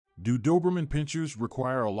Do Doberman Pinschers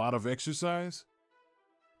require a lot of exercise?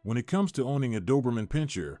 When it comes to owning a Doberman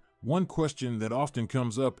Pinscher, one question that often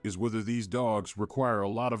comes up is whether these dogs require a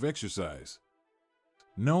lot of exercise.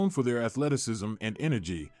 Known for their athleticism and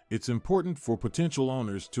energy, it's important for potential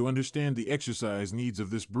owners to understand the exercise needs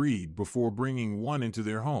of this breed before bringing one into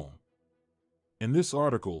their home. In this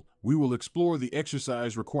article, we will explore the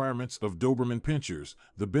exercise requirements of Doberman Pinschers,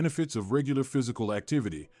 the benefits of regular physical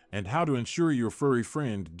activity, and how to ensure your furry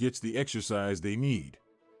friend gets the exercise they need.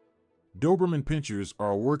 Doberman Pinschers are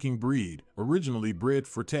a working breed, originally bred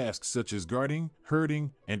for tasks such as guarding,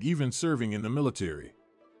 herding, and even serving in the military.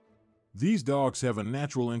 These dogs have a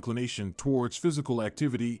natural inclination towards physical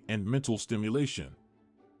activity and mental stimulation.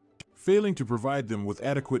 Failing to provide them with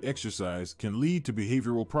adequate exercise can lead to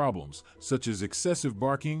behavioral problems, such as excessive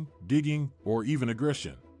barking, digging, or even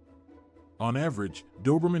aggression. On average,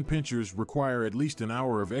 Doberman Pinschers require at least an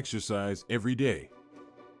hour of exercise every day.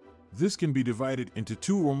 This can be divided into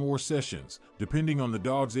 2 or more sessions, depending on the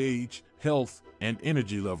dog's age, health, and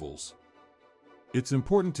energy levels. It's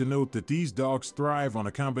important to note that these dogs thrive on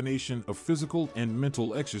a combination of physical and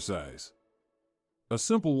mental exercise. A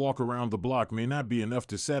simple walk around the block may not be enough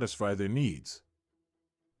to satisfy their needs.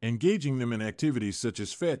 Engaging them in activities such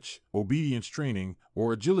as fetch, obedience training,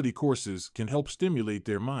 or agility courses can help stimulate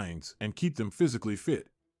their minds and keep them physically fit.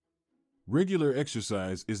 Regular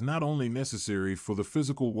exercise is not only necessary for the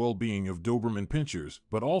physical well-being of Doberman Pinschers,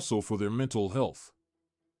 but also for their mental health.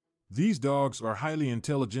 These dogs are highly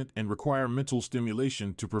intelligent and require mental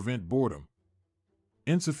stimulation to prevent boredom.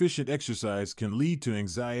 Insufficient exercise can lead to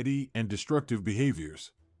anxiety and destructive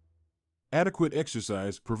behaviors. Adequate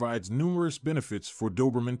exercise provides numerous benefits for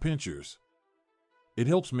Doberman Pinschers. It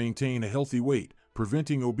helps maintain a healthy weight,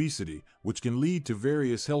 preventing obesity, which can lead to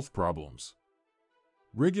various health problems.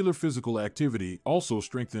 Regular physical activity also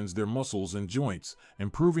strengthens their muscles and joints,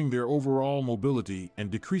 improving their overall mobility and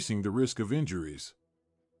decreasing the risk of injuries.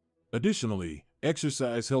 Additionally,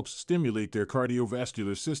 exercise helps stimulate their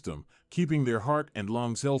cardiovascular system, keeping their heart and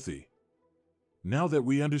lungs healthy. Now that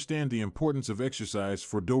we understand the importance of exercise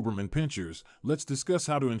for Doberman Pinschers, let's discuss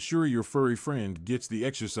how to ensure your furry friend gets the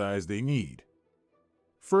exercise they need.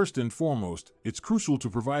 First and foremost, it's crucial to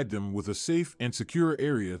provide them with a safe and secure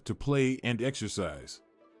area to play and exercise.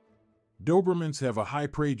 Dobermans have a high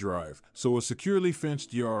prey drive, so a securely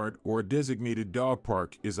fenced yard or a designated dog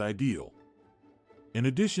park is ideal. In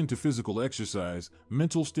addition to physical exercise,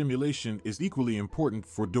 mental stimulation is equally important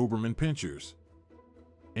for Doberman Pinschers.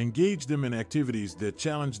 Engage them in activities that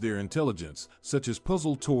challenge their intelligence, such as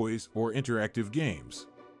puzzle toys or interactive games.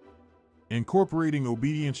 Incorporating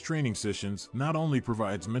obedience training sessions not only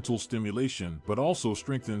provides mental stimulation but also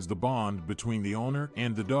strengthens the bond between the owner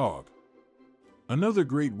and the dog. Another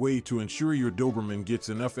great way to ensure your Doberman gets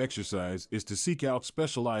enough exercise is to seek out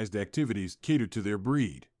specialized activities catered to their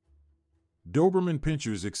breed. Doberman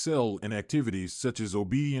Pinschers excel in activities such as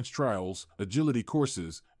obedience trials, agility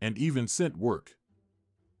courses, and even scent work.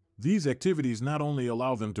 These activities not only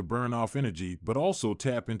allow them to burn off energy but also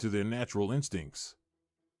tap into their natural instincts.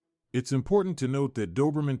 It's important to note that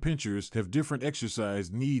Doberman Pinschers have different exercise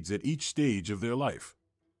needs at each stage of their life.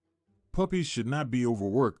 Puppies should not be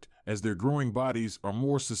overworked, as their growing bodies are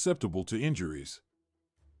more susceptible to injuries.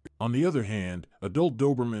 On the other hand, adult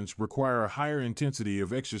Dobermans require a higher intensity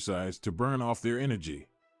of exercise to burn off their energy.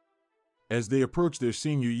 As they approach their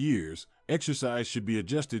senior years, exercise should be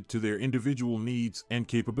adjusted to their individual needs and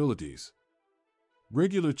capabilities.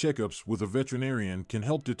 Regular checkups with a veterinarian can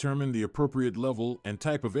help determine the appropriate level and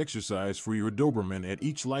type of exercise for your Doberman at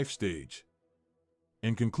each life stage.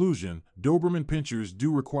 In conclusion, Doberman Pinschers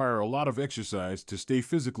do require a lot of exercise to stay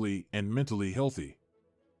physically and mentally healthy.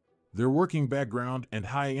 Their working background and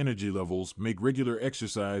high energy levels make regular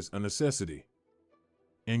exercise a necessity.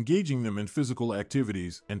 Engaging them in physical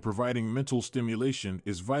activities and providing mental stimulation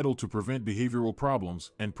is vital to prevent behavioral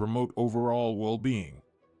problems and promote overall well-being.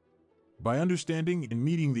 By understanding and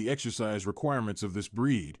meeting the exercise requirements of this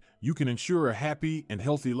breed, you can ensure a happy and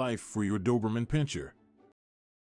healthy life for your Doberman Pinscher.